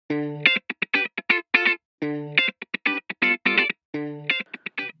Well,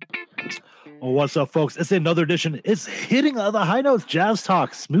 what's up, folks? It's another edition. It's hitting the high notes, jazz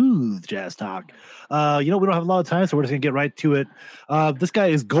talk, smooth jazz talk. We don't have a lot of time, so we're just gonna get right to it. This guy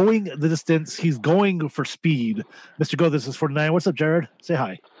is going the distance. He's going for speed. Mr. Go, this is 49. What's up, Jared? Say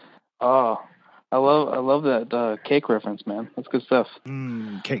hi. Oh, I love that cake reference, man. That's good stuff.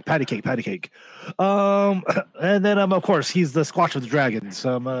 Cake, patty cake. And then of course, he's the Squatch of the Dragons.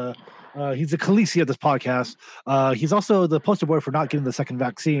 He's the Khaleesi of this podcast. He's also the poster boy for not getting the second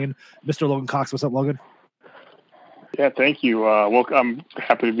vaccine. Mr. Logan Cox, what's up, Logan? Yeah, thank you. Well, I'm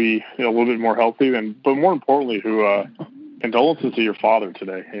happy to be a little bit more healthy, but more importantly, condolences to your father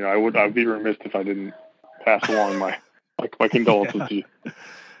today. I'd be remiss if I didn't pass along my condolences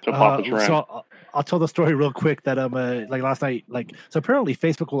to Papa Tran. So I'll tell the story real quick that last night, so apparently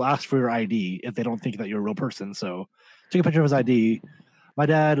Facebook will ask for your ID if they don't think that you're a real person. So took a picture of his ID. My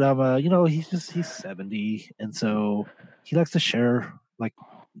dad, he's 70, and so he likes to share like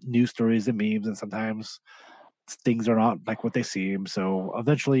news stories and memes, and sometimes things are not like what they seem. So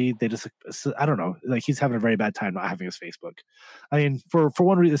eventually, they just, I don't know, like he's having a very bad time not having his Facebook. I mean, for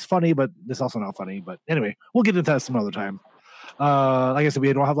one reason, it's funny, but it's also not funny. But anyway, we'll get into that some other time. Like I said,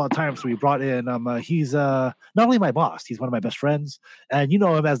 we don't have a lot of time, so we brought in. He's not only my boss, he's one of my best friends, and you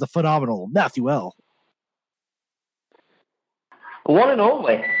know him as the phenomenal Matthew L. One and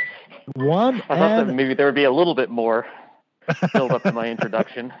only. I thought that maybe there would be a little bit more build up to my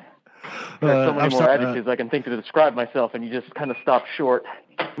introduction. There's so many more adjectives I can think to describe myself, and you just kind of stop short.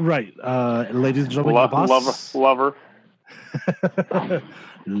 Right. Ladies and gentlemen, boss. Lover.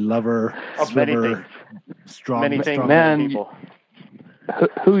 Lover. Of swimmer, many things. Strong, many things, man. people.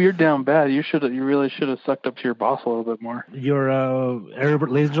 Who you're down bad. You really should have sucked up to your boss a little bit more.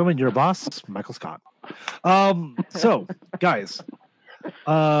 Ladies and gentlemen, your boss, Michael Scott. So, guys,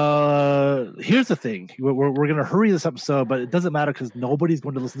 here's the thing. We're going to hurry this episode, but it doesn't matter because nobody's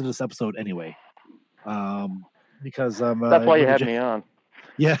going to listen to this episode anyway. Because that's why you had me on.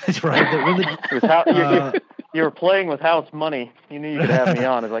 Yeah, that's right. You were playing with house money. You knew you could have me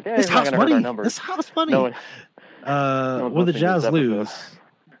on. It's like, hey, it's not going to hurt our numbers. It's house money. When the Jazz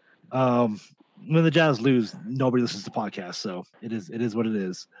lose, nobody listens to podcasts. So it is what it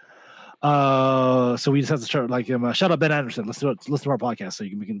is. So we just have to start shout out Ben Anderson. Listen to our podcast so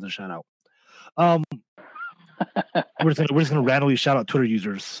you can begin to shout out. We're just gonna randomly shout out Twitter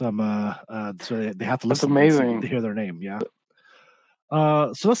users. So they have to listen. That's amazing to hear their name. Yeah.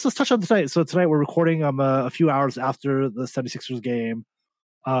 So let's touch on tonight. So tonight we're recording a few hours after the 76ers game.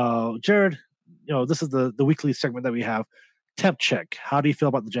 Jared, this is the weekly segment that we have. Temp check. How do you feel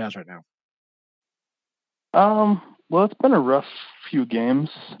about the Jazz right now? Well, it's been a rough few games.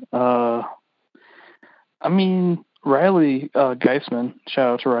 Riley Geisman,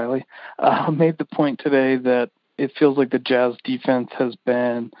 shout out to Riley, made the point today that it feels like the Jazz defense has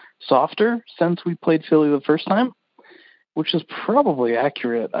been softer since we played Philly the first time, which is probably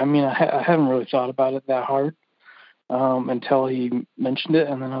accurate. I mean, I haven't really thought about it that hard until he mentioned it,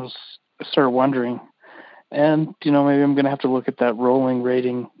 and then I started wondering. And, maybe I'm going to have to look at that rolling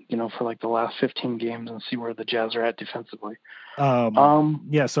rating, for like the last 15 games and see where the Jazz are at defensively.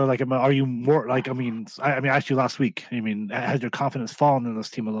 Yeah. So are you more I asked you last week, has your confidence fallen in this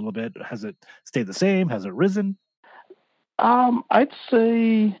team a little bit? Has it stayed the same? Has it risen? I'd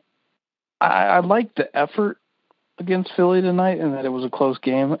say I liked the effort against Philly tonight and that it was a close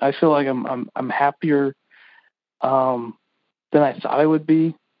game. I feel like I'm happier, than I thought I would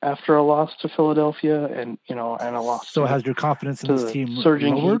be after a loss to Philadelphia and a loss. So has your confidence in this team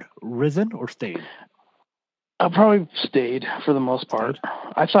lowered, risen, or stayed? I'll probably stayed for the most part.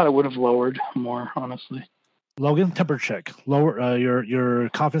 I thought it would have lowered more, honestly. Logan, temper check. Lower your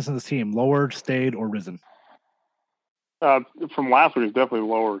confidence in this team, lowered, stayed, or risen? From last week, it's definitely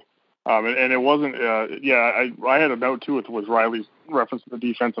lowered. And it wasn't, I had a note too with Riley's reference to the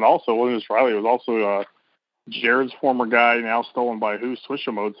defense, and also it wasn't just Riley, it was also Jared's former guy, now stolen by who,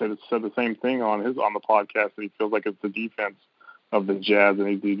 Swisher Mode, said the same thing on the podcast, that he feels like it's the defense of the Jazz, and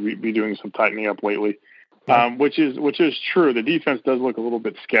he'd be doing some tightening up lately, which is true. The defense does look a little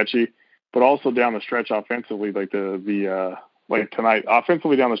bit sketchy, but also down the stretch offensively, like like tonight,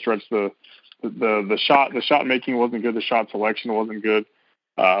 offensively down the stretch, the shot making wasn't good, the shot selection wasn't good.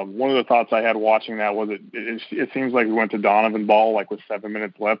 One of the thoughts I had watching that was it seems like we went to Donovan ball like with 7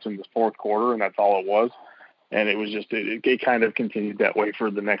 minutes left in the fourth quarter, and that's all it was. And it was just it kind of continued that way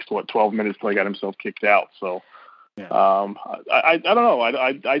for the next 12 minutes till he got himself kicked out. So I don't know.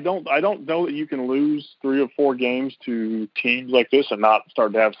 I don't know that you can lose 3 or 4 games to teams like this and not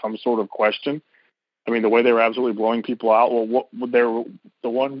start to have some sort of question. I mean, the way they were absolutely blowing people out. Well,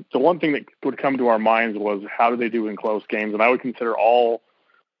 the one thing that would come to our minds was how do they do in close games, and I would consider all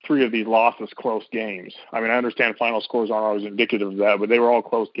 3 of these losses close games. I mean, I understand final scores aren't always indicative of that, but they were all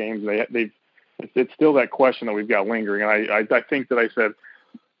close games. It's still that question that we've got lingering. And I think that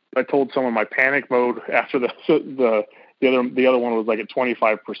I told someone my panic mode after the other one was like at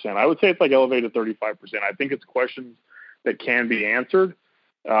 25%. I would say it's like elevated 35%. I think it's questions that can be answered,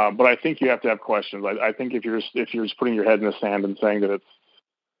 but I think you have to have questions. I think if you're just putting your head in the sand and saying that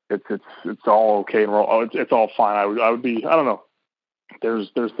it's all okay and it's all fine, I would be, I don't know.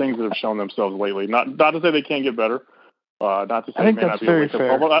 There's things that have shown themselves lately. Not to say they can't get better. Not to say I think it may that's not be very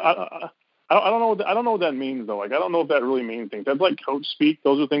fair. I don't know what that means though. Like I don't know if that really means things. That's like coach speak.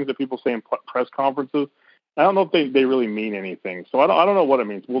 Those are things that people say in press conferences. I don't know if they really mean anything. So I don't know what it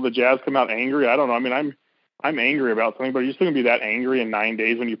means. Will the Jazz come out angry? I don't know. I mean, I'm angry about something, but are you still gonna be that angry in 9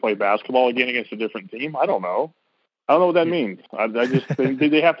 days when you play basketball again against a different team? I don't know. I don't know what that means. I just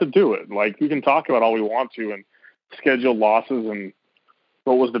they have to do it. Like we can talk about all we want to and schedule losses and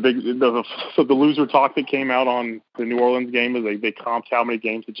what was the loser talk that came out on the New Orleans game is they comped how many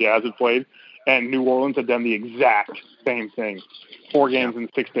games the Jazz had played, and New Orleans had done the exact same thing, 4 games in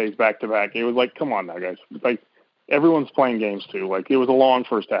 6 days back to back. It was like, come on now, guys. Like everyone's playing games too. Like it was a long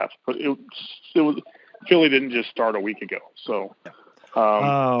first half, but it was Philly didn't just start a week ago. So I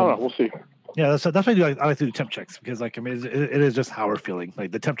don't know. We'll see. Yeah, that's why I like to do temp checks because like I mean it is just how we're feeling.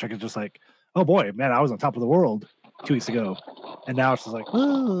 Like the temp check is just like, oh boy, man, I was on top of the world 2 weeks ago, and now it's just like,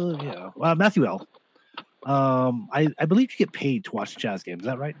 oh yeah. Matthew L. I believe you get paid to watch Jazz games. Is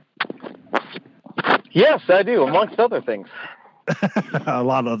that right? Yes, I do, amongst other things. A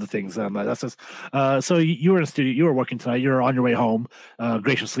lot of other things. That's just. So you were in the studio. You were working tonight. You were on your way home.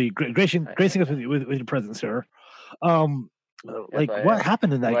 Gracing us with your presence, sir. Like what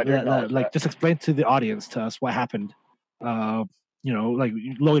happened in that? Like, just explain to the audience, to us, what happened. Like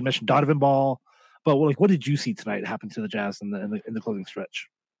Logan mentioned Donovan Ball. But like, what did you see tonight happen to the Jazz in the closing stretch?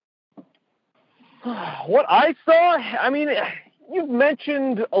 What I saw, I mean, you've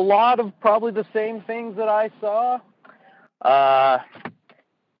mentioned a lot of probably the same things that I saw.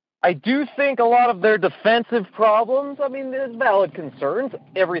 I do think a lot of their defensive problems, I mean, there's valid concerns,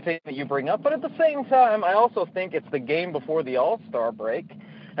 everything that you bring up. But at the same time, I also think it's the game before the All-Star break.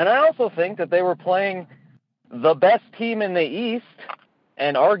 And I also think that they were playing the best team in the East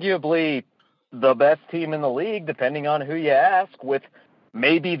and arguably the best team in the league, depending on who you ask, with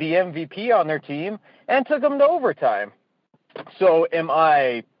maybe the MVP on their team, and took them to overtime. So am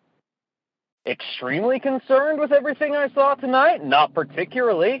I extremely concerned with everything I saw tonight? Not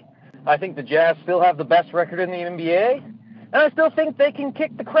particularly. I think the Jazz still have the best record in the NBA, and I still think they can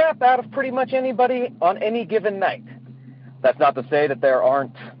kick the crap out of pretty much anybody on any given night. That's not to say that there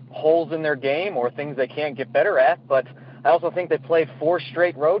aren't holes in their game or things they can't get better at, but I also think they played 4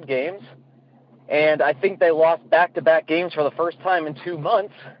 straight road games. And I think they lost back-to-back games for the first time in 2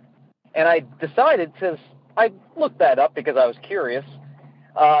 months. And I looked that up because I was curious.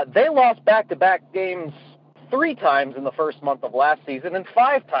 They lost back-to-back games 3 times in the first month of last season and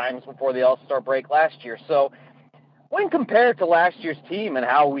 5 times before the All-Star break last year. So when compared to last year's team and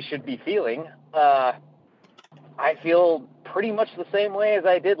how we should be feeling, I feel pretty much the same way as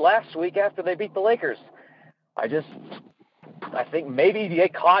I did last week after they beat the Lakers. I think maybe they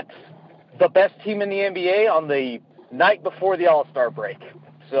caught the best team in the NBA on the night before the All-Star break.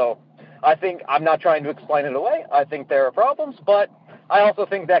 So I think I'm not trying to explain it away. I think there are problems, but I also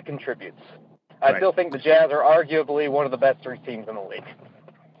think that contributes. I still think the Jazz are arguably one of the best 3 teams in the league.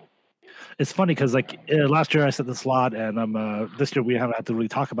 It's funny because like last year I said this a lot, and this year we haven't had to really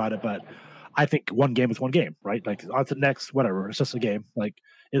talk about it, but I think one game is one game, right? Like on to the next, whatever. It's just a game. Like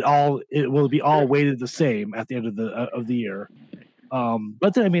it will be all weighted the same at the end of the year.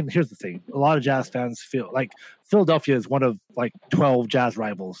 But then, I mean, here's the thing. A lot of Jazz fans feel like Philadelphia is one of like 12 Jazz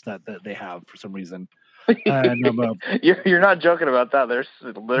rivals that they have for some reason. And you're not joking about that. There's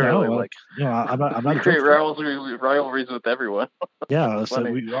literally I'm not create rivalries with everyone. Yeah, so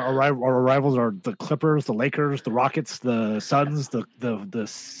our rivals are the Clippers, the Lakers, the Rockets, the Suns, the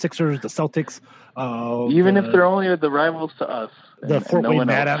Sixers, the Celtics. Even if they're only the rivals to us, the Fort Wayne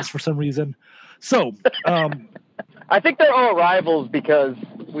Mad Ants for some reason. So. I think they're all rivals because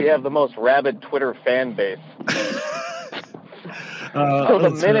we have the most rabid Twitter fan base. So the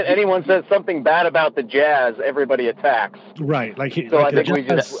minute anyone says something bad about the Jazz, everybody attacks. Right. I think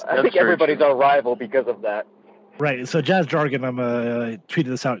everybody's our rival because of that. Right. So Jazz jargon, I tweeted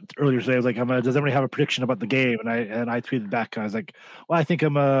this out earlier today. I was like, does anybody have a prediction about the game? And I tweeted back. I was like, well, I think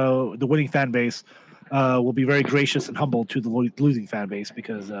the winning fan base will be very gracious and humble to the losing fan base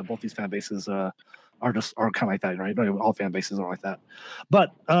because both these fan bases are kind of like that, right? All fan bases are like that.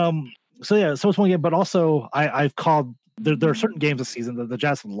 But so it's one game. But also, I've called there are certain games this season that the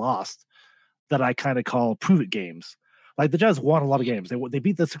Jazz have lost that I kind of call prove it games. Like the Jazz won a lot of games. They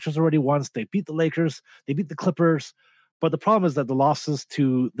beat the Sixers already once. They beat the Lakers. They beat the Clippers. But the problem is that the losses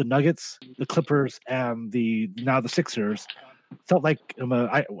to the Nuggets, the Clippers, and now the Sixers felt like when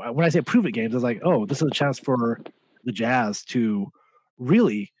I say prove it games, it's like, oh, this is a chance for the Jazz to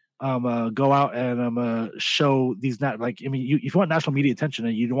really go out and show these if you want national media attention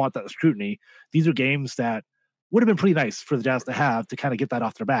and you don't want that scrutiny, these are games that would have been pretty nice for the Jazz to have to kind of get that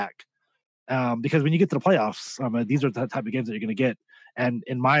off their back. Because when you get to the playoffs, these are the type of games that you're going to get. And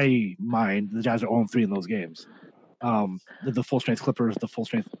in my mind, the Jazz are 0-3 in those games. The full strength Clippers, the full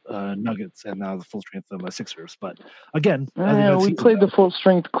strength Nuggets, and now the full strength Sixers. But again, we played the full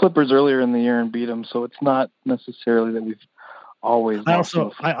strength Clippers earlier in the year and beat them, so it's not necessarily that we've always. I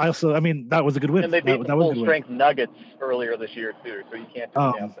also, that was a good win. And they beat the full strength Nuggets earlier this year too, so you can't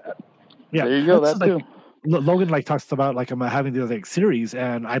discount that. Yeah, there you go. That too. Logan talks about I'm having the series,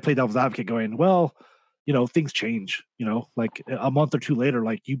 and I play devil's advocate, going, well, things change. Like a month or two later,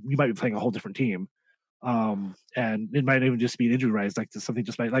 like you might be playing a whole different team, and it might even just be an injury rise, like something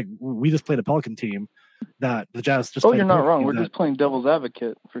just like we just played a Pelican team that the Jazz just. Oh, you're not wrong. We're just playing devil's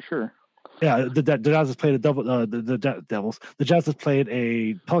advocate for sure. Yeah, the Jazz has played the Devils. The Jazz has played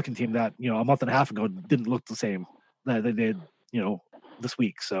a Pelican team that a month and a half ago didn't look the same that they did this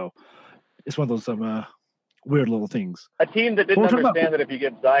week. So it's one of those weird little things. A team that didn't understand that if you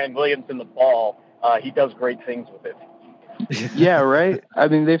give Zion Williamson the ball, he does great things with it. Yeah, right? I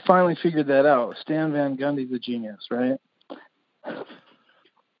mean, they finally figured that out. Stan Van Gundy's a genius, right?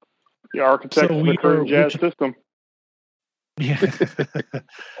 The architect of the current Jazz system. Yeah.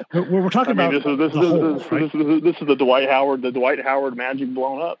 we're talking about this is the Dwight Howard magic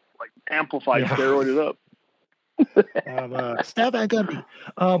blown up, like amplified, steroided up. Stan Van Gundy.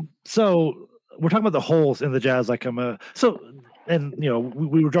 So we're talking about the holes in the Jazz, we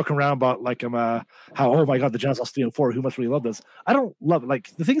were joking around about how, oh my God, the Jazz lost 3-4. Who must really love this? I don't love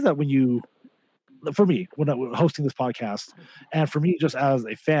it. The thing is that for me, when I'm hosting this podcast, and for me just as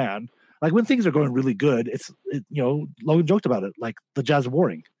a fan, when things are going really good, Logan joked about it. The Jazz are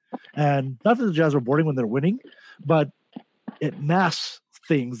boring, and not that the Jazz are boring when they're winning, but it masks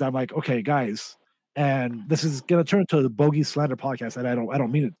things. That I'm like, okay, guys, and this is going to turn into the Bogey slander podcast, and I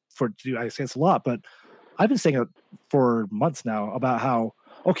don't mean it I say it's a lot, but I've been saying it for months now about how,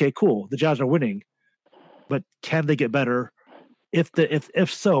 okay, cool, the Jazz are winning, but can they get better?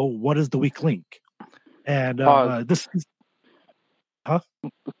 If so, what is the weak link? And this is, huh?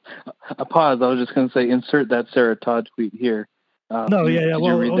 A pause. I was just going to say, insert that Sarah Todd tweet here. No, yeah. Did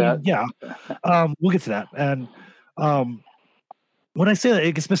you read that? Yeah. We'll get to that. And when I say that,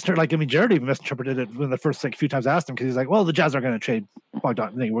 it gets Jared even misinterpreted it when the first few times I asked him, because he's like, well, the Jazz are going to trade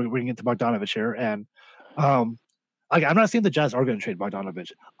Bogdanovich. We're going to get to Bogdanovich here. And I'm not saying the Jazz are going to trade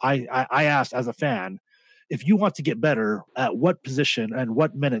Bogdanovich. I asked as a fan, if you want to get better, at what position and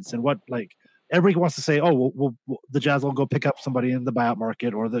what minutes and what, everybody wants to say, oh, well, the Jazz will go pick up somebody in the buyout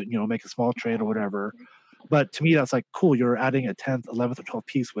market or make a small trade or whatever. But to me, that's cool. You're adding a 10th, 11th, or 12th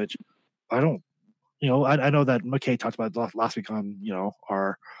piece, which I don't. I know that McKay talked about last week on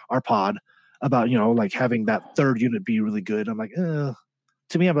our pod about having that third unit be really good. I'm like, to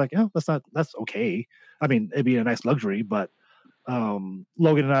me, I'm like, that's okay. I mean, it'd be a nice luxury, but Logan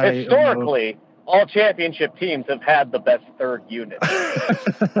and I historically, all championship teams have had the best third unit.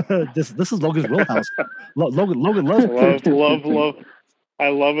 This is Logan's wheelhouse. Logan loves love. I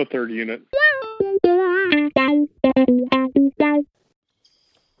love a third unit.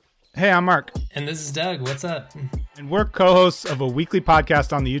 Hey, I'm Mark. And this is Doug. What's up? And we're co-hosts of a weekly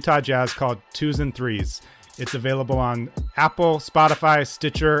podcast on the Utah Jazz called 2s and 3s. It's available on Apple, Spotify,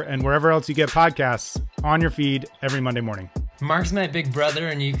 Stitcher, and wherever else you get podcasts on your feed every Monday morning. Mark's my big brother,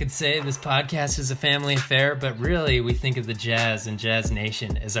 and you could say this podcast is a family affair, but really we think of the Jazz and Jazz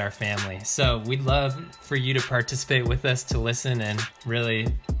Nation as our family. So we'd love for you to participate with us, to listen, and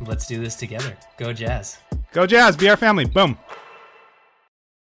really, let's do this together. Go Jazz. Go Jazz. Be our family. Boom.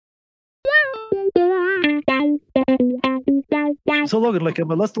 So Logan,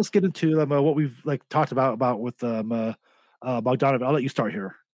 let's get into what we've talked about with Bogdanovich. I'll let you start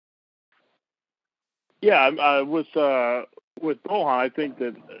here. Yeah, with Bohan, I think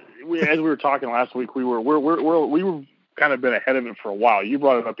that as we were talking last week, we were kind of been ahead of it for a while. You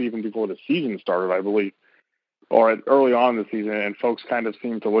brought it up even before the season started, I believe, or early on in the season, and folks kind of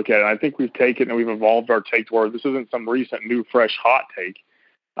seem to look at it. I think we've taken and we've evolved our take to where this isn't some recent, new, fresh, hot take.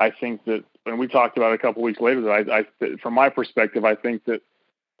 I think that, and we talked about it a couple weeks later, that I from my perspective, I think that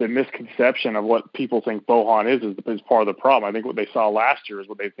misconception of what people think Bohan is part of the problem. I think what they saw last year is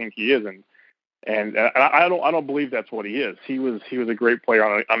what they think he is, and I don't believe that's what he is. He was a great player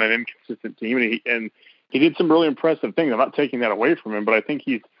on an inconsistent team, and he did some really impressive things. I'm not taking that away from him, but I think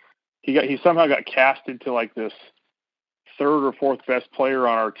he somehow got cast into like this third or fourth best player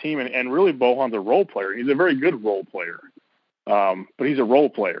on our team, and really Bohan's a role player. He's a very good role player, but he's a role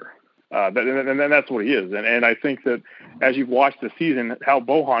player. And that's what he is. And I think that as you've watched the season, how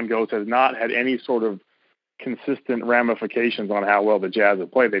Bohan goes has not had any sort of consistent ramifications on how well the Jazz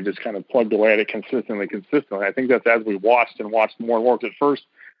have played. They just kind of plugged away at it consistently. I think that's as we watched more and more. At first,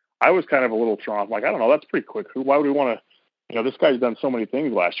 I was kind of a little thrown off. Like, I don't know, that's pretty quick. Why would we want to, this guy's done so many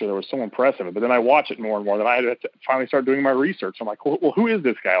things last year that was so impressive. But then I watch it more and more. Then I had to finally start doing my research. I'm like, well, who is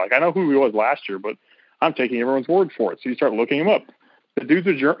this guy? Like, I know who he was last year, but I'm taking everyone's word for it. So you start looking him up. The dude's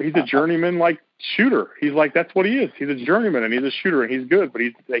he's a journeyman like shooter. He's like, that's what he is. He's a journeyman and he's a shooter and he's good, but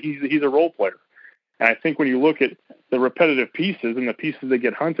he's a role player. And I think when you look at the repetitive pieces and the pieces that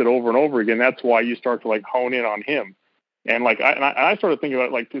get hunted over and over again, that's why you start to like hone in on him. And like I started thinking about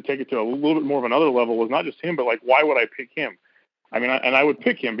it, like to take it to a little bit more of another level was not just him, but like why would I pick him? I mean, I would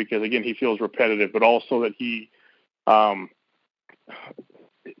pick him because again he feels repetitive, but also that he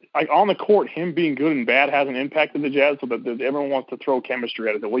like on the court, him being good and bad hasn't impacted the Jazz, so that everyone wants to throw chemistry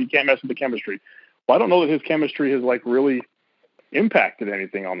at it. Well, you can't mess with the chemistry. Well, I don't know that his chemistry has like really impacted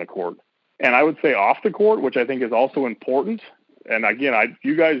anything on the court. And I would say off the court, which I think is also important. And again,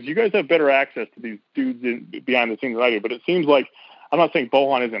 you guys have better access to these dudes behind the scenes than I do. But it seems like I'm not saying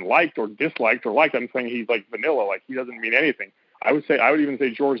Bohan isn't liked or disliked or liked. I'm saying he's like vanilla, like he doesn't mean anything. I would even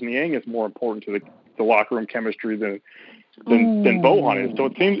say George Niang is more important to the locker room chemistry than Bohan is. So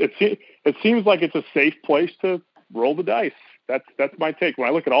it seems like it's a safe place to roll the dice. That's my take. When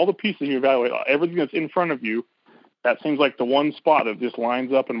I look at all the pieces you evaluate, everything that's in front of you, that seems like the one spot that just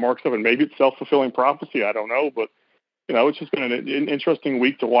lines up and marks up. And maybe it's self-fulfilling prophecy. I don't know, but it's just been an interesting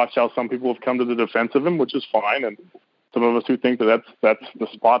week to watch how some people have come to the defense of him, which is fine, and some of us who think that's the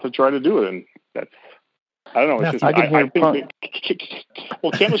spot to try to do it. And that's I don't know. It's just I think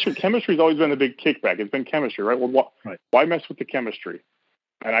well, chemistry's always been a big kickback. It's been chemistry, right? Well, why mess with the chemistry?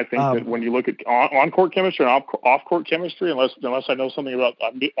 And I think that when you look at on-court chemistry and off-court chemistry, unless I know something about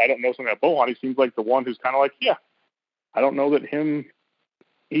I don't know something about Bohan, he seems like the one who's kind of like, yeah, I don't know that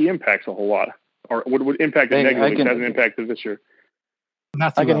he impacts a whole lot or would impact it negatively. It hasn't impacted this year.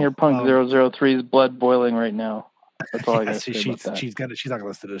 I can hear Punk 003's blood boiling right now. That's all I got to say about that. She's not going to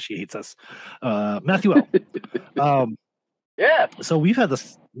listen to this. She hates us. Matthew L. Yes. So we've had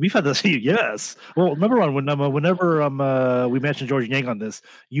this. Yes. Well, number one, whenever we mention George Niang on this,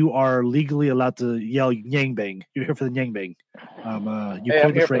 you are legally allowed to yell Niang Bang. You're here for the Niang Bang. I'm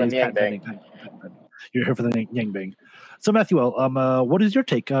here for the Niang Bang. You're here for the Niang Bang. So Matthew L. What is your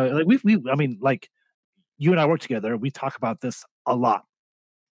take? Like you and I work together. We talk about this a lot.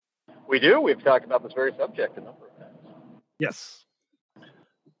 We do. We've talked about this very subject a number of times. Yes.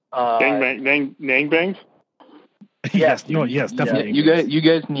 Niang Bangs? Yes. Yes, definitely. Yeah. You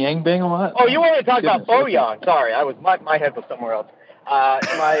guys Niang Bang a lot? Oh, you want to talk about Bojan? Sorry, my head was somewhere else.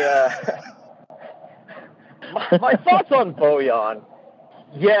 My thoughts on Bojan.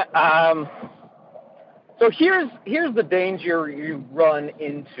 Yeah. So here's the danger you run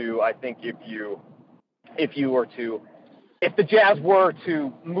into. I think if the Jazz were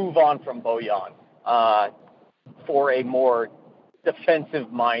to move on from Bojan for a more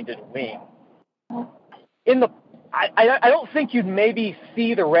defensive-minded wing, I don't think you'd maybe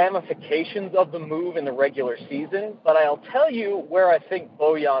see the ramifications of the move in the regular season, but I'll tell you where I think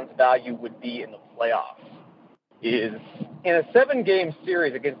Bojan's value would be in the playoffs is in a 7-game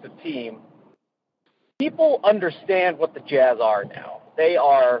series against a team. People understand what the Jazz are now. They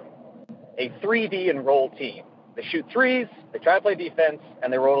are a 3D and roll team. They shoot threes, they try to play defense,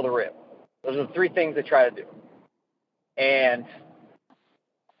 and they roll to the rim. Those are the 3 things they try to do. And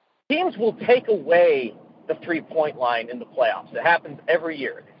teams will take away the 3-point line in the playoffs. It happens every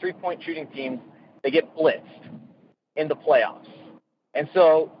year. The 3-point shooting teams, they get blitzed in the playoffs. And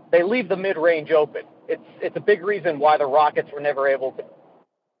so they leave the mid-range open. It's a big reason why the Rockets were never able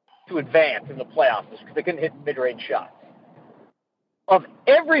to advance in the playoffs because they couldn't hit mid-range shots. Of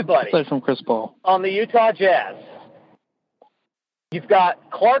everybody aside from Chris Paul on the Utah Jazz, you've got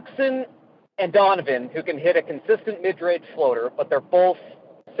Clarkson and Donovan who can hit a consistent mid-range floater, but they're both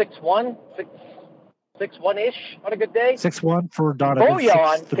 6'1", 6'1"-ish on a good day. 6'1" for Donovan.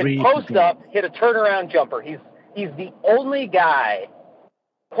 Bojan can post up, hit a turnaround jumper. He's the only guy,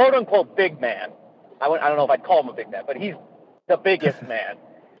 quote-unquote big man. I don't know if I'd call him a big man, but he's the biggest man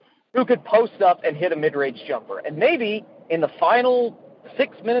who could post up and hit a mid-range jumper. And maybe in the final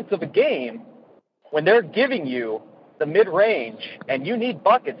 6 minutes of a game, when they're giving you the mid-range and you need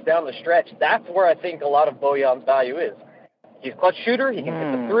buckets down the stretch, that's where I think a lot of Bojan's value is. He's a clutch shooter. He can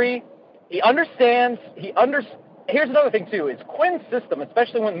hit the three. He understands. Here's another thing, too, is Quinn's system,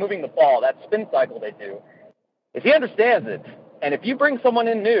 especially when moving the ball, that spin cycle they do, is he understands it. And if you bring someone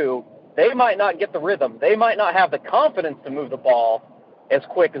in new, they might not get the rhythm. They might not have the confidence to move the ball as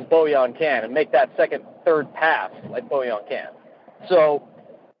quick as Bojan can and make that second, third pass like Bojan can. So,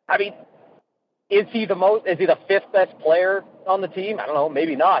 I mean, is he the fifth best player on the team? I don't know,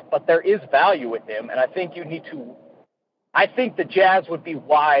 maybe not, but there is value with him, and I think the Jazz would be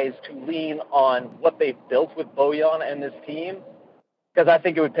wise to lean on what they've built with Bojan and this team, because I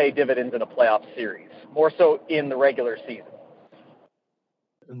think it would pay dividends in a playoff series, more so in the regular season.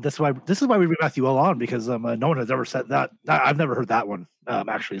 This is why we bring Matthew on, because no one has ever said that. I've never heard that one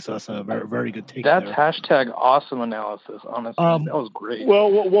actually. So that's a very, very good take. That's there. hashtag awesome analysis. Honestly, that was great.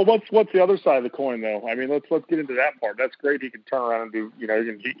 Well, what's the other side of the coin though? I mean, let's get into that part. That's great. He can turn around and do, he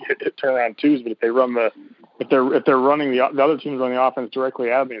can hit turnaround twos. But if they're running the other team's running the offense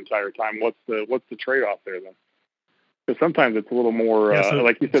directly at him the entire time, what's the trade off there then? Because sometimes it's a little more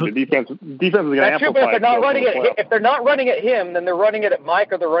like you said, the defense is going to amplify. That's true, but if they're not running at him, then they're running it at Mike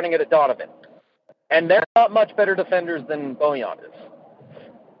or they're running it at Donovan, and they're not much better defenders than Bojan is.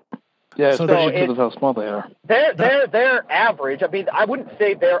 Yeah, especially because of how small they are. They're average. I mean, I wouldn't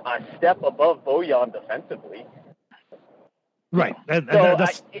say they're a step above Bojan defensively. Right, and the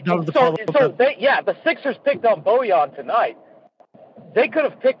Sixers picked on Bojan tonight. They could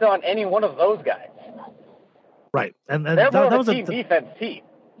have picked on any one of those guys. Right, and they're that more was a team defense team.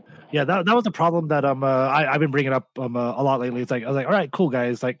 Yeah, that was the problem that I've been bringing up a lot lately. It's like I was like, all right, cool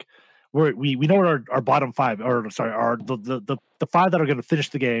guys, like we know what our bottom five, or sorry, are the five that are going to finish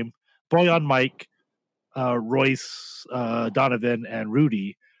the game: Bojan, Mike, Royce, Donovan, and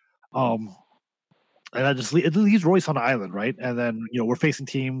Rudy. And it leaves Royce on the island, right? And then we're facing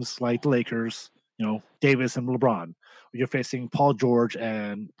teams like the Lakers, Davis and LeBron. You're facing Paul George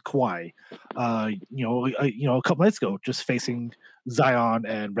and Kawhi. A couple nights ago, just facing Zion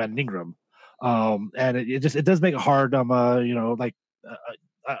and Brandon Ingram. And it does make it hard. Like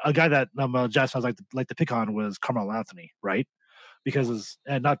a guy that Jazz fans like to pick on was Carmelo Anthony, right? Because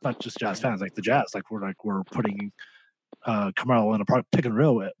and not just Jazz fans, like the Jazz, we're putting Carmelo in a pick and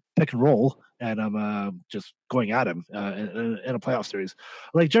roll, and I'm just going at him in a playoff series.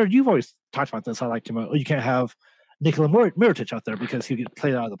 Like Jared, you've always talked about this. I like him. You can't have Nikola Mirotic out there because he'll get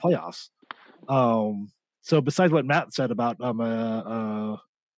played out of the playoffs. So besides what Matt said about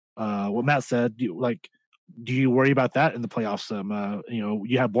what Matt said, do you worry about that in the playoffs?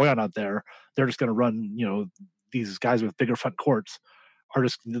 You have Bojan out there; they're just going to run. These guys with bigger front courts are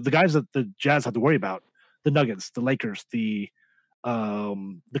just the guys that the Jazz have to worry about. The Nuggets, the Lakers, the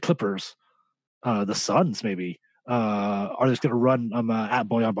Clippers, the Suns, maybe are just going to run at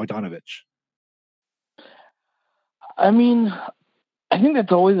Bojan Bogdanovic. I mean, I think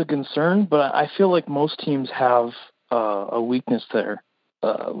that's always a concern, but I feel like most teams have a weakness there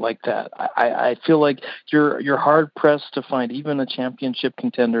like that. I feel like you're hard pressed to find even a championship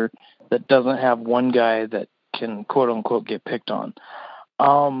contender that doesn't have one guy that can quote unquote get picked on.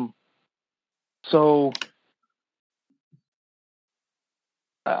 So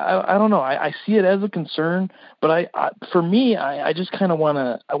I don't know. I see it as a concern, but for me, I just kind of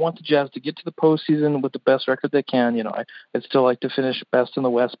I want the Jazz to get to the postseason with the best record they can. I'd still like to finish best in the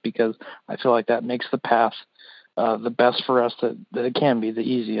West because I feel like that makes the path the best for us that it can be, the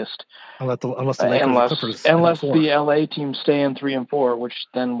easiest. Unless the LA team stay in 3 and 4, which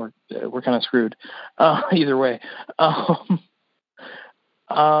then we're kind of screwed. Either way.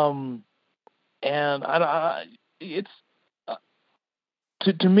 And it's.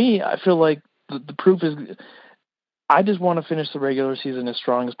 To me, I feel like the proof is I just want to finish the regular season as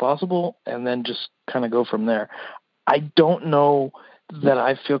strong as possible and then just kind of go from there. I don't know that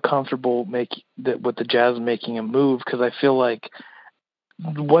I feel comfortable with the Jazz making a move because I feel like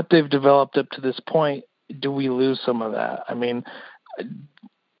what they've developed up to this point, do we lose some of that? I mean,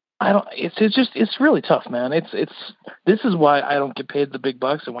 I don't. It's really tough, man. This is why I don't get paid the big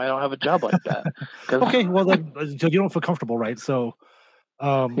bucks and why I don't have a job like that. Okay, well then you don't feel comfortable, right? So.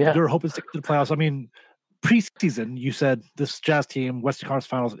 You're hoping to get to the playoffs. I mean, preseason, you said this Jazz team, Western Conference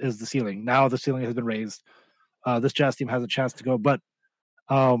Finals, is the ceiling. Now the ceiling has been raised. This Jazz team has a chance to go. But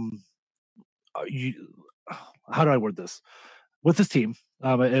how do I word this? With this team,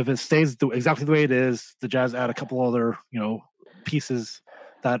 if it stays exactly the way it is, the Jazz add a couple other pieces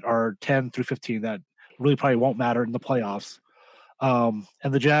that are 10 through 15 that really probably won't matter in the playoffs. And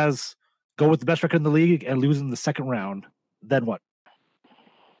the Jazz go with the best record in the league and lose in the second round. Then what?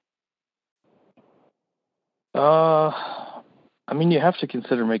 I mean, you have to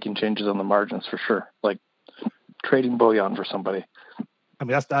consider making changes on the margins for sure, like trading Bojan for somebody. I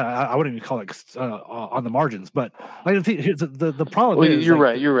mean, that's I wouldn't even call it on the margins, but like the problem well, is you're like,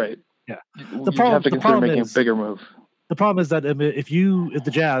 right. You're right. Yeah, you have to consider making a bigger move. The problem is that if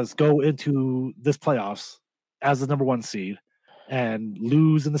the Jazz go into this playoffs as the number 1 seed and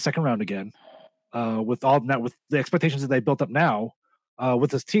lose in the second round again, with the expectations that they built up now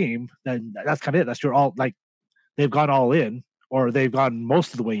with this team, then that's kind of it. That's your all, like, they've gone all in, or they've gone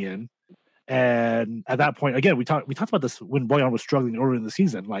most of the way in. And at that point, again, we talked about this when Bojan was struggling earlier in the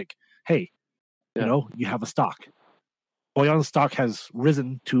season. Like, hey, you have a stock. Bojan's stock has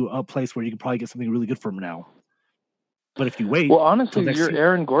risen to a place where you can probably get something really good from him now. But if you wait, well, honestly, your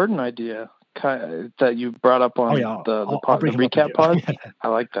Aaron Gordon idea that you brought up on the recap pod, I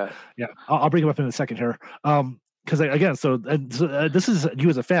like that. Yeah, I'll bring him up in a second here. Because again, so this is you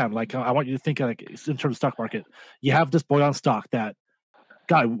as a fan. Like, I want you to think, like, in terms of stock market, you have this Bojan stock that,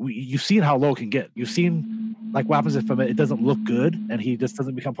 God, you've seen how low it can get. You've seen, like, what happens if it doesn't look good and he just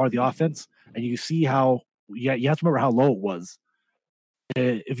doesn't become part of the offense, and you see how you have to remember how low it was.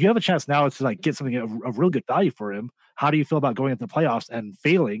 If you have a chance now to, like, get something of real good value for him, how do you feel about going into the playoffs and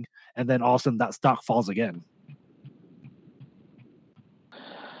failing, and then all of a sudden that stock falls again?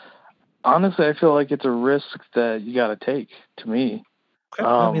 Honestly, I feel like it's a risk that you got to take. To me, okay.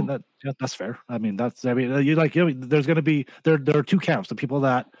 I mean that's fair. I mean there's going to be there are two camps: the people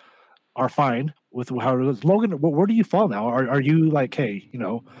that are fine with how it is. Logan, where do you fall now? Are you like, hey,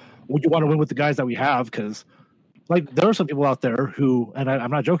 would you want to win with the guys that we have? Because, like, there are some people out there who, and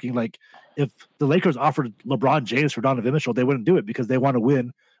I'm not joking, like, if the Lakers offered LeBron James for Donovan Mitchell, they wouldn't do it because they want to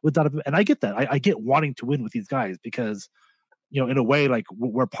win with Donovan. And I get that. I get wanting to win with these guys because, in a way, like,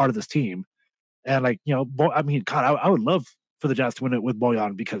 we're part of this team. And, like, I mean, God, I would love for the Jazz to win it with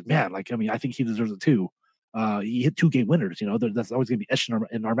Bojan because, man, like, I mean, I think he deserves it too. He hit 2 game winners, that's always going to be etched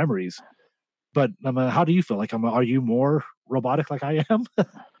in our memories. But how do you feel? Like, are you more robotic like I am?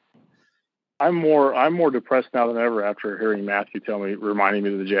 I'm more depressed now than ever after hearing Matthew reminding me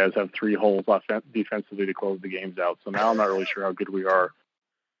that the Jazz have 3 holes defensively to close the games out. So now I'm not really sure how good we are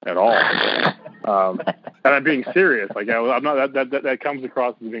at all. And I'm being serious. Like, I'm not that comes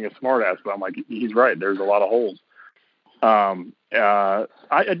across as being a smartass, but I'm like, he's right. There's a lot of holes.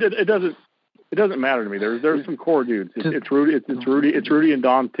 It doesn't matter to me. There's some core dudes. It's Rudy and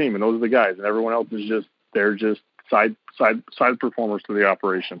Don's team, and those are the guys, and everyone else is they're just side performers to the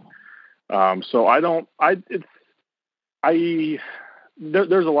operation. So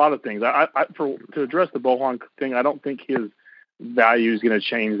there's a lot of things. To address the Bojan thing, I don't think his value is going to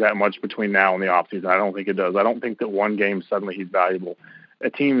change that much between now and the offseason. I don't think it does. I don't think that one game suddenly he's valuable.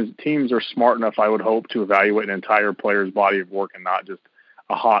 Teams are smart enough, I would hope, to evaluate an entire player's body of work and not just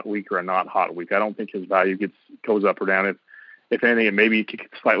a hot week or a not hot week. I don't think his value goes up or down. If anything, it maybe could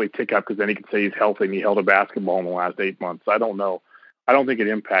slightly tick up because then he could say he's healthy and he held a basketball in the last 8 months. I don't know. I don't think it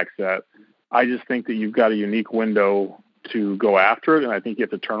impacts that. I just think that you've got a unique window to go after it, and I think you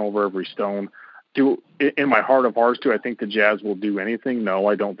have to turn over every stone. In my heart of hearts, do I think the Jazz will do anything? No,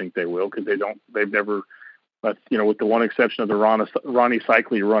 I don't think they will because they've never. But, with the one exception of the Ronnie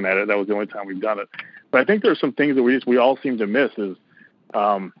Cycli run at it, that was the only time we've done it. But I think there's some things that we all seem to miss. Is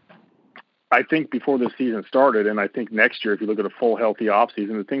I think before the season started, and I think next year, if you look at a full healthy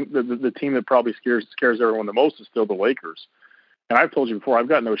offseason, the team that probably scares everyone the most is still the Lakers. And I've told you before, I've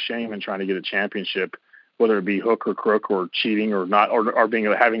got no shame in trying to get a championship, whether it be hook or crook or cheating or not, or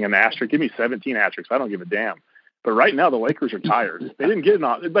having an asterisk. Give me 17 asterisks. I don't give a damn. But right now, the Lakers are tired. They didn't get an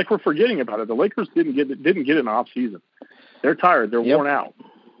off. Like, we're forgetting about it. The Lakers didn't get an off season. They're tired. They're worn out.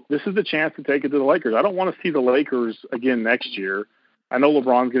 This is the chance to take it to the Lakers. I don't want to see the Lakers again next year. I know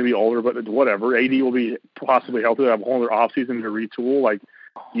LeBron's going to be older, but whatever. AD will be possibly healthy. They'll have a whole other off season to retool. Like,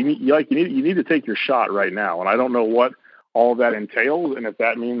 you need to take your shot right now. And I don't know what all of that entails, and if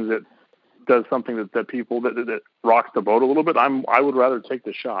that means it does something that people that rocks the boat a little bit. I would rather take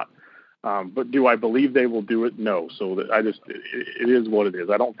the shot. But do I believe they will do it? No. So it is what it is.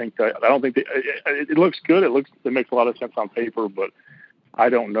 I don't think it looks good. It makes a lot of sense on paper, but I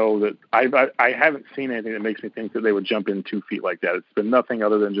don't know that I haven't seen anything that makes me think that they would jump in 2 feet like that. It's been nothing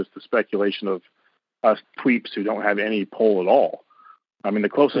other than just the speculation of us tweeps who don't have any pull at all. I mean, the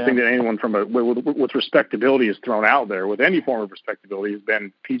closest thing that anyone with respectability is thrown out there with any form of respectability has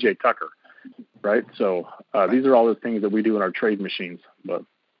been PJ Tucker, right? So these are all the things that we do in our trade machines, but.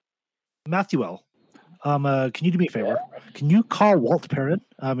 Matthew L, can you do me a favor? Can you call Walt Perrin?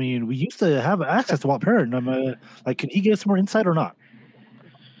 I mean, we used to have access to Walt Perrin. Can he give us some more insight or not?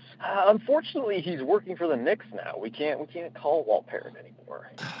 Unfortunately, he's working for the Knicks now. We can't call Walt Parrott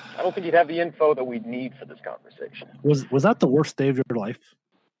anymore. I don't think he'd have the info that we'd need for this conversation. Was that the worst day of your life?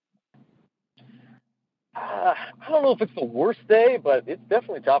 I don't know if it's the worst day, but it's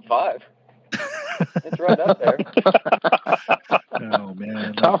definitely top 5. It's right up there. Oh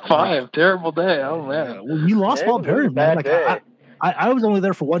man, top 5, terrible day. Oh man, well, you lost Walt Parrott, man. Like, I was only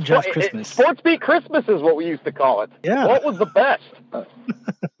there for one Jazz Christmas. Sports Beat Christmas is what we used to call it. Yeah. What was the best?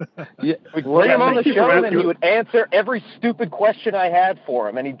 We'd bring him on the show, and he would answer every stupid question I had for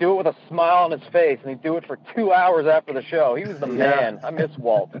him, and he'd do it with a smile on his face, and he'd do it for 2 hours after the show. He was the man. I miss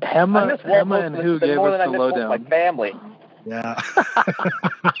Walt. Hema and who gave us the lowdown? My family. Yeah.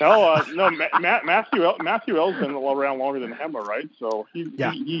 No, Matthew L's been around longer than Hema, right? So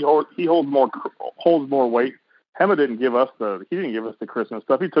he holds more weight. Hema didn't give us the Christmas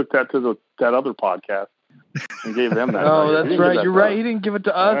stuff. He took that to that other podcast and gave them that. Oh, that's right. You're right. He didn't give it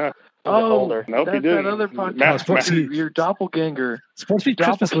to us. Nope, that's he didn't. That other podcast. Your doppelganger. Sports Beat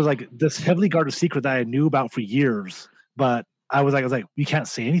Christmas was like this heavily guarded secret that I knew about for years, but I was like, we can't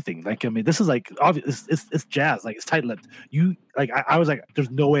say anything. Like, I mean, this is like obvious. It's Jazz. Like, it's tight-lipped. I was like, there's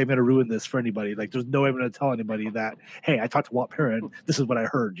no way I'm gonna ruin this for anybody. Like, there's no way I'm gonna tell anybody that, hey, I talked to Walt Parrott. This is what I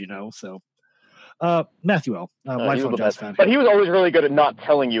heard. So. Matthew L, lifelong Jazz fan. But he was always really good at not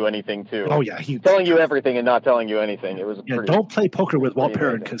telling you anything too. Oh yeah, telling you everything and not telling you anything. It was don't play poker with Walt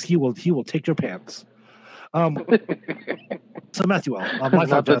Parrott because he will take your pants. So Matthew L,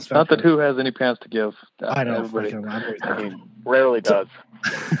 lifelong Jazz fan. Not that who has any pants to give. I know. He rarely does.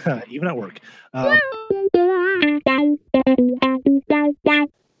 Even at work. Hi,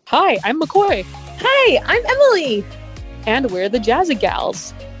 I'm McCoy. Hi, I'm Emily. And we're the Jazzy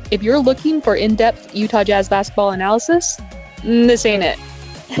Gals. If you're looking for in-depth Utah Jazz basketball analysis, this ain't it.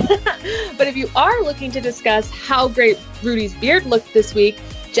 But if you are looking to discuss how great Rudy's beard looked this week,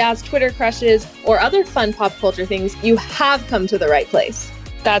 Jazz Twitter crushes, or other fun pop culture things, you have come to the right place.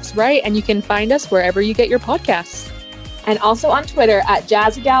 That's right, and you can find us wherever you get your podcasts. And also on Twitter at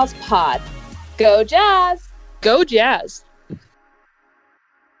JazzyGalsPod. Go Jazz! Go Jazz!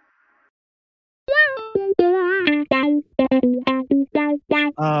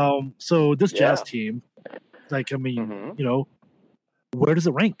 So this Jazz team, like, I mean, where does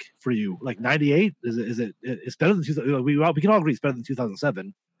it rank for you? Like 98? It's better than 2000. We can all agree it's better than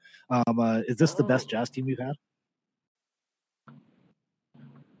 2007. Is this the best Jazz team we've had?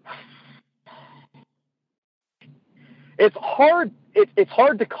 It's hard. It's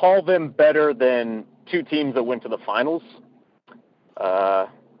hard to call them better than two teams that went to the finals.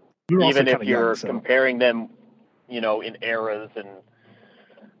 Even if you're comparing them, in eras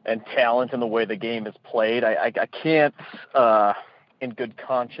and talent and the way the game is played, I can't, in good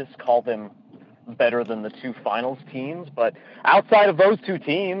conscience, call them better than the two finals teams. But outside of those two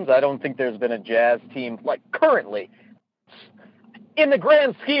teams, I don't think there's been a Jazz team, like currently, in the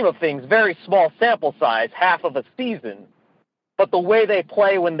grand scheme of things, very small sample size, half of a season. But the way they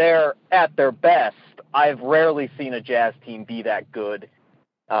play when they're at their best, I've rarely seen a Jazz team be that good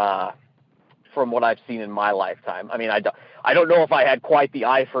from what I've seen in my lifetime. I mean, I don't know if I had quite the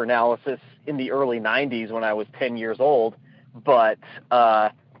eye for analysis in the early 90s when I was 10 years old, but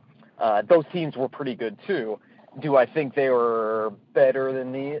those teams were pretty good too. Do I think they were better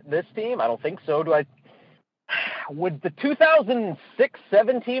than this team? I don't think so. Would the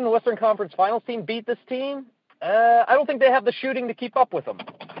 2006-17 Western Conference Finals team beat this team? I don't think they have the shooting to keep up with them.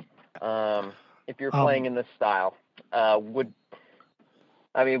 If you're playing in this style,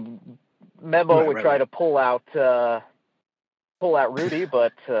 Memo would try to pull out Rudy,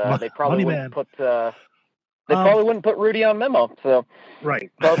 but they probably wouldn't put probably wouldn't put Rudy on Memo. So right,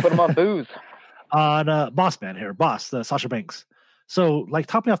 probably put him on Booze. On Boss Man here, Sasha Banks. So like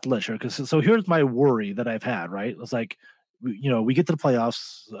top me off the list here, because so here's my worry that I've had. Right, it's like we get to the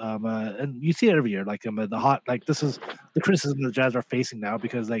playoffs, and you see it every year. Like this is the criticism the Jazz are facing now,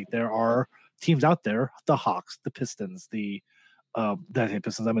 because like there are teams out there, the Hawks, the Pistons, the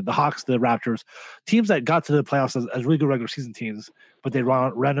Hawks, the Raptors, teams that got to the playoffs as really good regular season teams, but they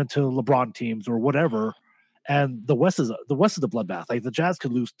ran into LeBron teams or whatever. And the West is a bloodbath. Like the Jazz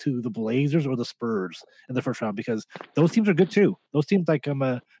could lose to the Blazers or the Spurs in the first round, because those teams are good too. Those teams like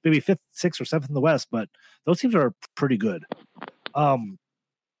maybe 5th, 6th, or 7th in the West, but those teams are pretty good. Like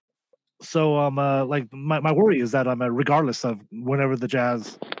my worry is that regardless of whenever the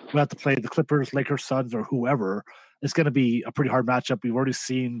Jazz will have to play the Clippers, Lakers, Suns, or whoever, it's going to be a pretty hard matchup. We've already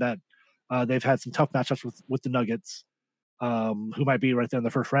seen that they've had some tough matchups with the Nuggets, who might be right there in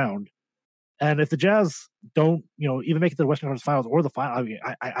the first round. And if the Jazz don't, even make it to the Western Conference Finals or the final,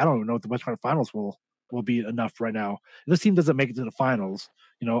 I don't even know what the Western Conference Finals will will be enough right now. If this team doesn't make it to the finals,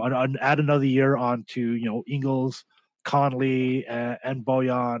 add another year on to, Ingles, Conley, and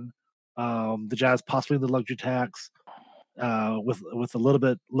Bojan, the Jazz possibly the luxury tax, with a little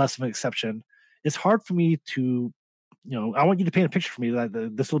bit less of an exception. It's hard for me to, I want you to paint a picture for me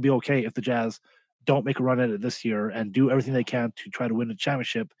that this will be okay if the Jazz don't make a run at it this year and do everything they can to try to win a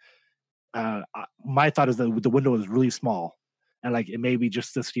championship. My thought is that the window is really small, and like it may be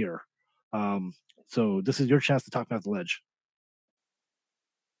just this year. So this is your chance to talk about the ledge.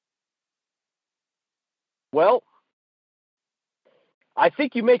 Well, I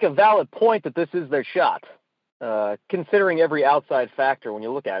think you make a valid point that this is their shot, considering every outside factor when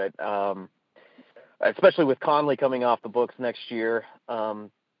you look at it, especially with Conley coming off the books next year,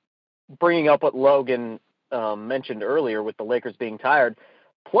 bringing up what Logan mentioned earlier with the Lakers being tired.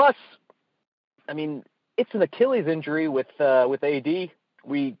 Plus, I mean, it's an Achilles injury with AD.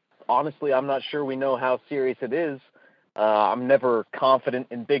 I'm not sure we know how serious it is. I'm never confident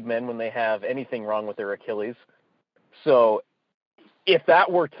in big men when they have anything wrong with their Achilles. So if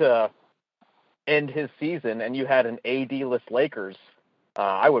that were to end his season and you had an AD-less Lakers,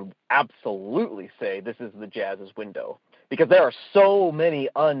 I would absolutely say this is the Jazz's window, because there are so many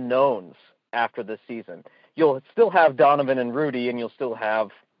unknowns after this season. You'll still have Donovan and Rudy, and you'll still have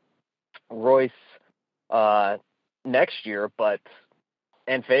Royce next year,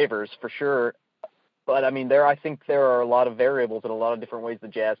 and Favors for sure. But I mean, I think there are a lot of variables and a lot of different ways the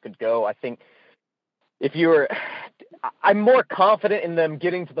Jazz could go. I think I'm more confident in them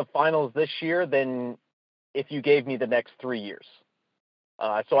getting to the finals this year than if you gave me the next 3 years.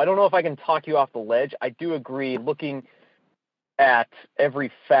 So I don't know if I can talk you off the ledge. I do agree, looking at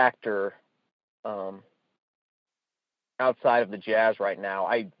every factor outside of the Jazz right now,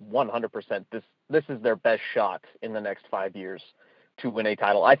 100% this is their best shot in the next 5 years to win a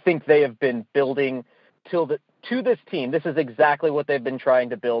title. I think they have been building to this team. This is exactly what they've been trying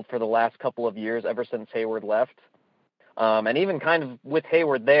to build for the last couple of years, ever since Hayward left. And even kind of with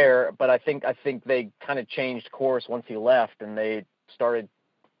Hayward there, but I think they kind of changed course once he left, and they started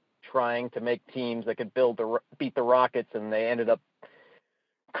trying to make teams that could beat the Rockets, and they ended up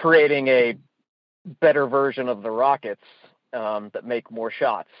creating a better version of the Rockets that make more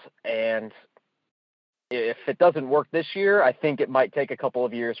shots. And if it doesn't work this year, I think it might take a couple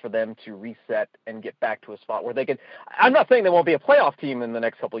of years for them to reset and get back to a spot where they can. I'm not saying they won't be a playoff team in the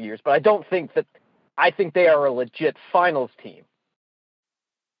next couple of years, but I think they are a legit finals team.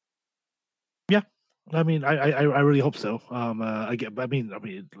 Yeah, I mean, I really hope so.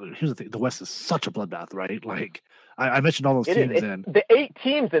 Here's the thing: the West is such a bloodbath, right? Like I mentioned all those teams, and the 8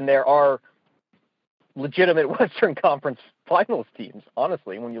 teams in there are legitimate Western Conference Finals teams.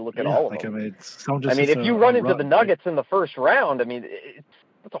 Honestly, when you look at all of them, if you run into the Nuggets in the first round,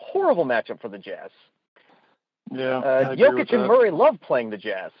 it's a horrible matchup for the Jazz. Yeah, Jokic and Murray love playing the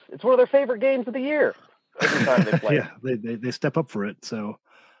Jazz. It's one of their favorite games of the year. Every time they play, they step up for it. So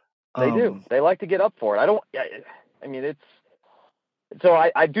they do. They like to get up for it. So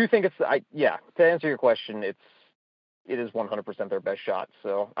I do think it's. To answer your question, it is 100% their best shot.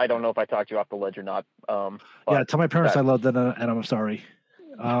 So I don't know if I talked you off the ledge or not. Tell my parents I love them, and I'm sorry.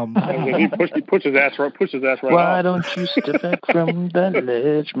 He pushed his ass right. Why out. don't you step back from that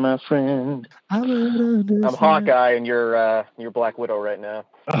ledge, my friend? I'm Hawkeye, and you're Black Widow right now.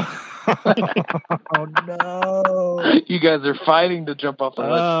 Oh no! You guys are fighting to jump off the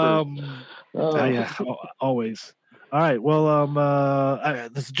ledge first. Always. All right. Well,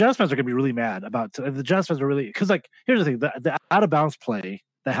 the Jazz fans are gonna be really mad about the Jazz fans are really, because here's the thing: the out of bounds play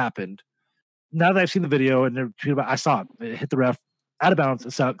that happened. Now that I've seen the video and they're tweeting about, I saw it hit the ref out of bounds.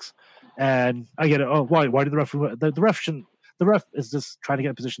 It sucks, and I get it. Oh, why did the ref? The ref shouldn't. The ref is just trying to get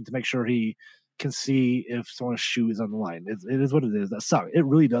in position to make sure he can see if someone's shoe is on the line. It is what it is. That sucks. It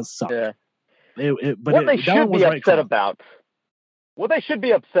really does suck. Yeah. What they should be upset about,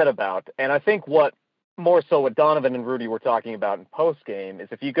 and I think what Donovan and Rudy were talking about in post game is,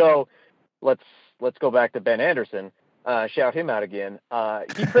 if you go, let's go back to Ben Anderson, shout him out again.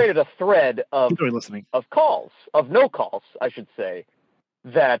 He created a thread of no calls, I should say,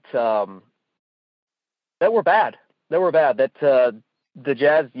 that were bad. That the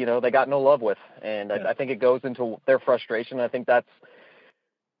Jazz, they got no love with, and I think it goes into their frustration. I think that's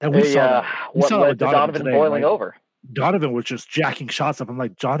what led to Donovan today, boiling over. Donovan was just jacking shots up. I'm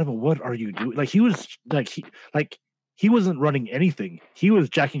like, Donovan, what are you doing? Like, he was he wasn't running anything. He was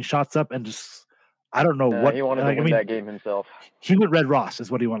jacking shots up and just, I don't know what he wanted to win that game himself. He went Red Ross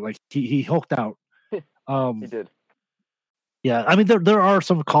is what he wanted. Like he hulked out. He did. Yeah, there are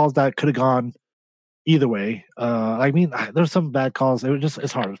some calls that could have gone either way. There's some bad calls.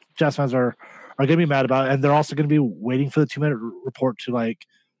 It's hard. Jazz fans are are going to be mad about it, and they're also going to be waiting for the 2-minute report to like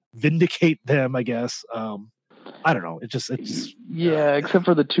vindicate them, I guess. I don't know. It's just except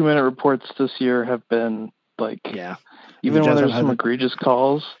for the 2-minute reports this year have been like, even when there's some egregious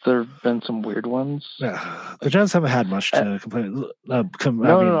calls, there have been some weird ones. Yeah, the Jazz haven't had much to complain. No, I'm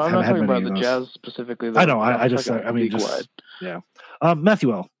not talking about the Jazz specifically. I know.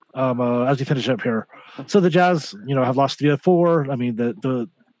 Matthew L. As we finish up here, so the Jazz, have lost 3 out of 4. I mean, the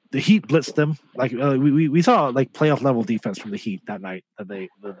Heat blitzed them. Like we saw like playoff level defense from the Heat that night that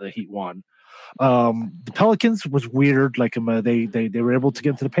the Heat won. The Pelicans was weird. Like they were able to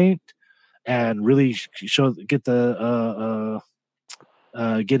get into the paint and really get in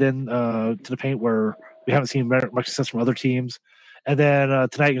to the paint where we haven't seen much success from other teams. And then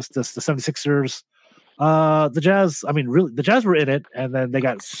tonight against the 76ers, the Jazz, the Jazz were in it, and then they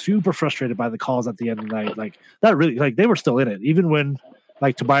got super frustrated by the calls at the end of the night. Like that really, like they were still in it, even when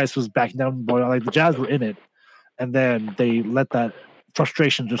like Tobias was backing down. Like the Jazz were in it, and then they let that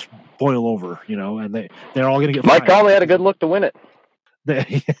frustration just boil over, and they're all going to get. Mike Conley had a good look to win it.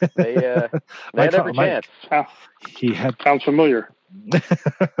 They had every chance. He had sounds familiar.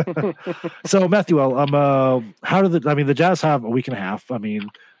 So Matthew, how did the Jazz have a week and a half?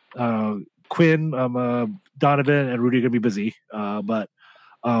 Quinn, Donovan, and Rudy are gonna be busy. But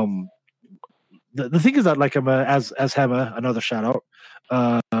the thing is that as Hema, another shout out.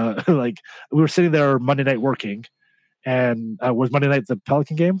 Like we were sitting there Monday night working, and was Monday night the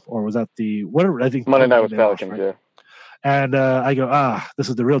Pelican game, or was that the whatever? I think Monday night was Pelicans, right? Yeah. And I go, this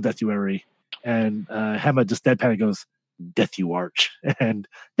is the real Death You Arch. And Hema just deadpan goes, Death You Arch. And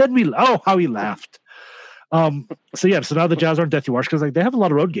then how he laughed. So now the Jazz aren't Death You Arch because they have a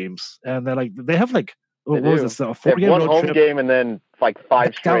lot of road games. And they have a 4-game one road home trip game and then 5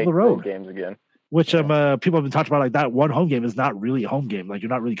 straight the road games again. Which people have been talking about, that one home game is not really a home game. Like, you're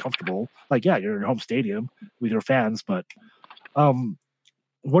not really comfortable. You're in your home stadium with your fans, but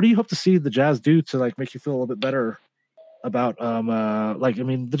what do you hope to see the Jazz do to make you feel a little bit better about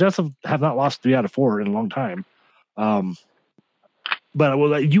the Jazz have not lost 3 out of 4 in a long time.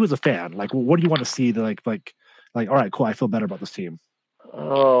 But you as a fan, what do you want to see to all right, cool, I feel better about this team?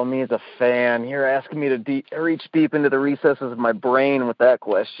 Oh, me as a fan, you're asking me to reach deep into the recesses of my brain with that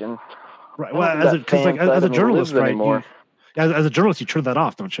question. Right. Well, as a journalist, right? As a journalist, you turn that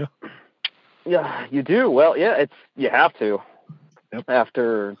off, don't you? Yeah, you do. Well, yeah, you have to. Yep.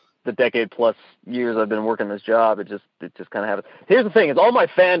 After the decade plus years I've been working this job, it just kind of happens. Here's the thing: is all my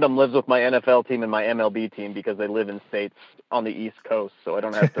fandom lives with my NFL team and my MLB team because they live in states on the East Coast, so I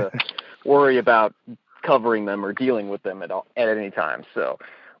don't have to worry about covering them or dealing with them at any time. So,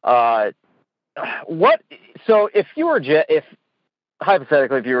 if you were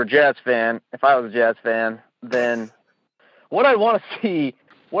hypothetically, if you were a Jazz fan, if I was a Jazz fan, then what I would want to see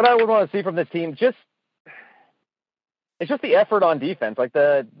from the team, it's just the effort on defense, like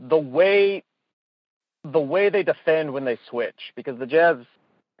the way they defend when they switch. Because the Jazz,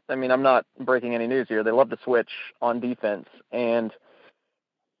 I'm not breaking any news here, they love to switch on defense, and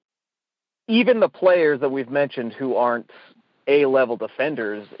even the players that we've mentioned who aren't A-level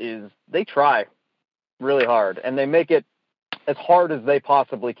defenders they try really hard, and they make it as hard as they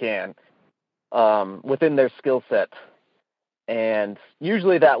possibly can within their skill set. And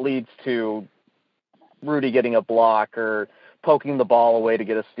usually that leads to Rudy getting a block or poking the ball away to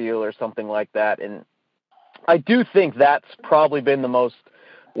get a steal or something like that. And I do think that's probably been the most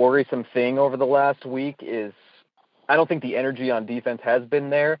worrisome thing over the last week is I don't think the energy on defense has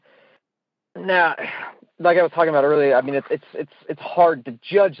been there. Now, like I was talking about earlier, it's hard to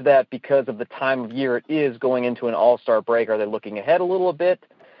judge that because of the time of year it is going into an all-star break. Are they looking ahead a little bit?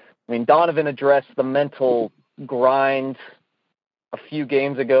 Donovan addressed the mental grind a few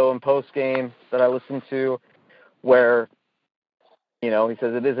games ago in post-game that I listened to where, he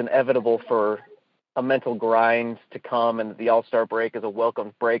says it is inevitable for a mental grind to come and the all-star break is a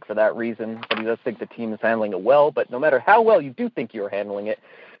welcome break for that reason. But he does think the team is handling it well. But no matter how well you do think you're handling it,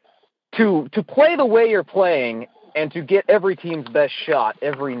 to play the way you're playing and to get every team's best shot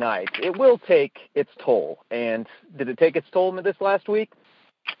every night, it will take its toll. And did it take its toll in this last week?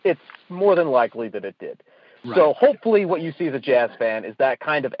 It's more than likely that it did. Right. So hopefully what you see as a Jazz fan is that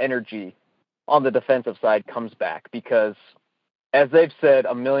kind of energy on the defensive side comes back because, as they've said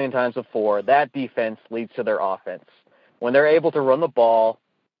a million times before, that defense leads to their offense. When they're able to run the ball,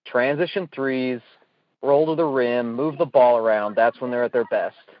 transition threes, roll to the rim, move the ball around, that's when they're at their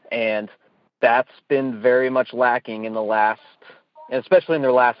best. And that's been very much lacking in especially in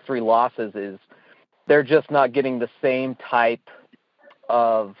their last 3 losses, is they're just not getting the same type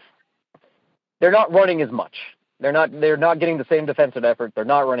of – they're not running as much. They're not getting the same defensive effort. They're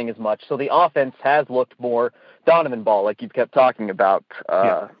not running as much. So the offense has looked more Donovan ball, like you've kept talking about,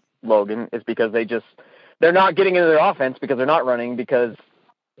 Logan, is because they're not getting into their offense because they're not running, because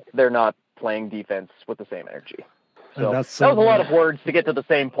they're not playing defense with the same energy. So that was a lot of words to get to the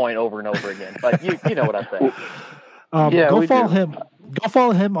same point over and over again, but you know what I'm saying. Go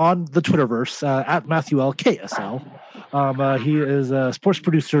follow him on the Twitterverse at MatthewLKSL. He is a sports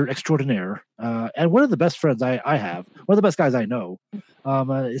producer extraordinaire, and one of the best friends I have, one of the best guys I know,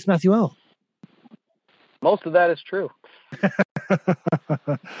 is Matthew L. Most of that is true.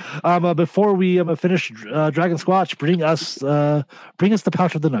 Before we finish Dragon Squatch, bring us the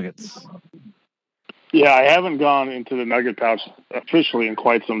pouch of the nuggets. Yeah, I haven't gone into the nugget pouch officially in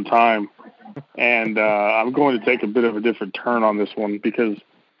quite some time, and I'm going to take a bit of a different turn on this one because,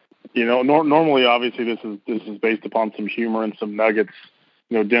 normally, obviously, this is based upon some humor and some Nuggets,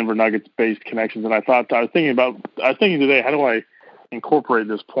 Denver Nuggets based connections. And I was thinking today, how do I incorporate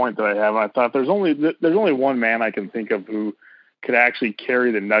this point that I have? And I thought there's only one man I can think of who could actually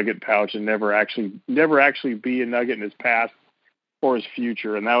carry the Nugget pouch and never actually be a Nugget in his past or his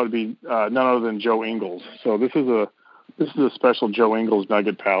future, and that would be none other than Joe Ingles. So this is a special Joe Ingles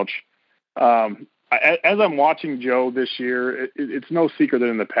Nugget pouch. As I'm watching Joe this year, it's no secret that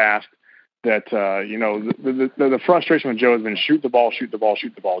in the past that the frustration with Joe has been shoot the ball,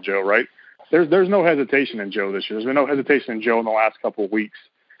 Joe. Right? There's no hesitation in Joe this year. There's been no hesitation in Joe in the last couple of weeks.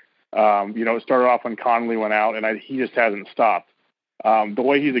 It started off when Conley went out, and he just hasn't stopped. The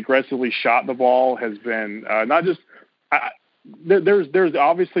way he's aggressively shot the ball has been not just. There's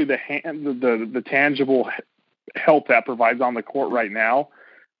obviously the tangible help that provides on the court right now,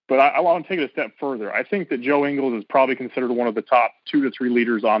 but I want to take it a step further. I think that Joe Ingles is probably considered one of the top 2 to 3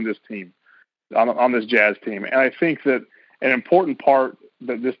 leaders on this team, on this Jazz team, and I think that an important part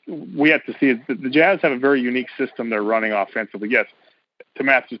that we have to see is that the Jazz have a very unique system they're running offensively. Yes, to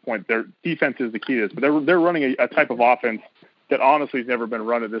Matthew's point, their defense is the key to this, but they're running a type of offense that honestly has never been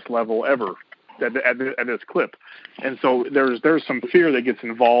run at this level ever. At this clip, and so there's some fear that gets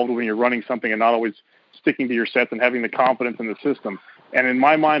involved when you're running something and not always sticking to your sets and having the confidence in the system. And in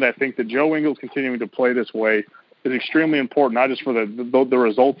my mind, I think that Joe Ingles continuing to play this way is extremely important, not just for the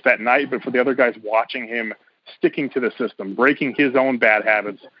results that night, but for the other guys watching him sticking to the system, breaking his own bad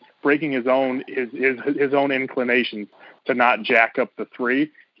habits, breaking his own inclination to not jack up the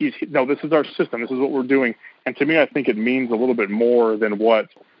three. This is our system. This is what we're doing. And to me, I think it means a little bit more than what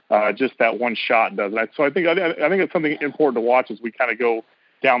just that one shot does. So I think it's something important to watch as we kind of go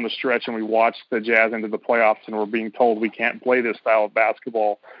down the stretch and we watch the Jazz into the playoffs and we're being told we can't play this style of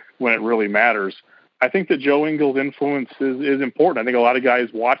basketball when it really matters. I think that Joe Ingles' influence is important. I think a lot of guys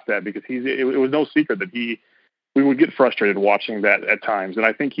watch that because it was no secret that we would get frustrated watching that at times. And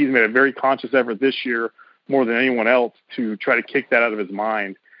I think he's made a very conscious effort this year more than anyone else to try to kick that out of his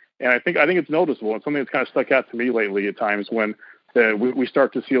mind. And I think it's noticeable. It's something that's kind of stuck out to me lately at times when we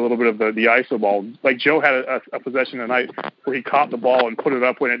start to see a little bit of the ISO ball. Like Joe had a possession tonight where he caught the ball and put it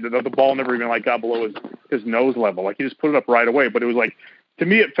up when the ball never even got below his nose level. Like he just put it up right away. But it was like, to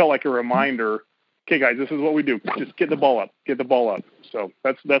me, it felt like a reminder. Okay, guys, this is what we do. Just get the ball up. So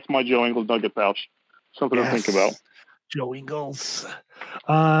that's my Joe Ingles nugget pouch. Something to think about. Joe Ingles.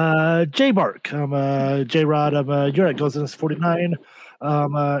 J-Mark. J-Rod. You're at Gozens 49.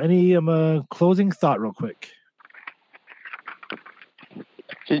 Any closing thought real quick?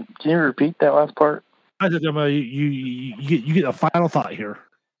 Can you repeat that last part? I think you get a final thought here.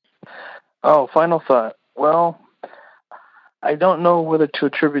 Oh, final thought. Well, I don't know whether to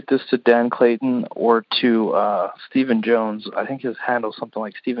attribute this to Dan Clayton or to Stephen Jones. I think his handle's something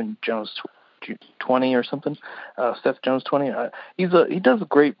like Stephen Jones 20 or something. Steph Jones 20. He does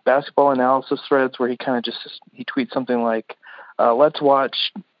great basketball analysis threads where he kind of he tweets something like, "Let's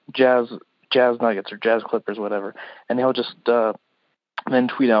watch Jazz Nuggets or Jazz Clippers, whatever," and he'll just then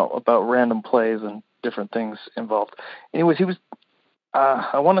tweet out about random plays and different things involved. Anyways, he was.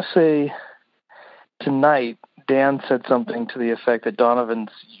 I want to say tonight, Dan said something to the effect that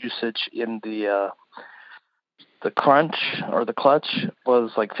Donovan's usage in the crunch or the clutch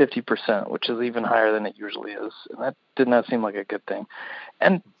was like 50%, which is even higher than it usually is. And that did not seem like a good thing.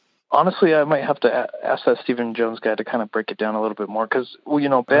 And honestly, I might have to ask that Stephen Jones guy to kind of break it down a little bit more. Cause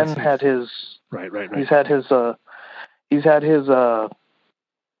Ben had his, right. He's had his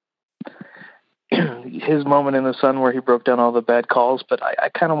his moment in the sun where he broke down all the bad calls. But I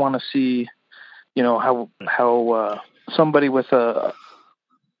kind of want to see, how somebody with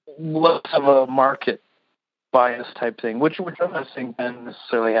less of a market bias type thing, which I'm not saying Ben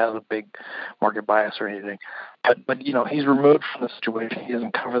necessarily has a big market bias or anything, but he's removed from the situation. He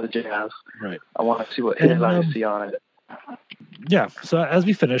doesn't cover the Jazz. Right. I want to see what his eyes see on it. Yeah. So as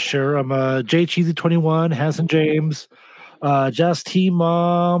we finish here, I'm J Cheesy 21, Hanson James, Jazz T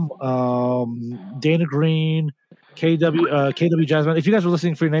Mom, Dana Green, KW Jasmine. If you guys were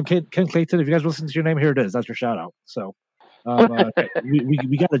listening for your name, Ken Clayton, if you guys were listening to your name, here it is. That's your shout out. So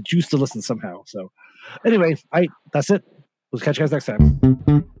we got a juice to listen somehow. So anyway, that's it. We'll catch you guys next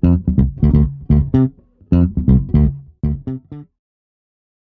time.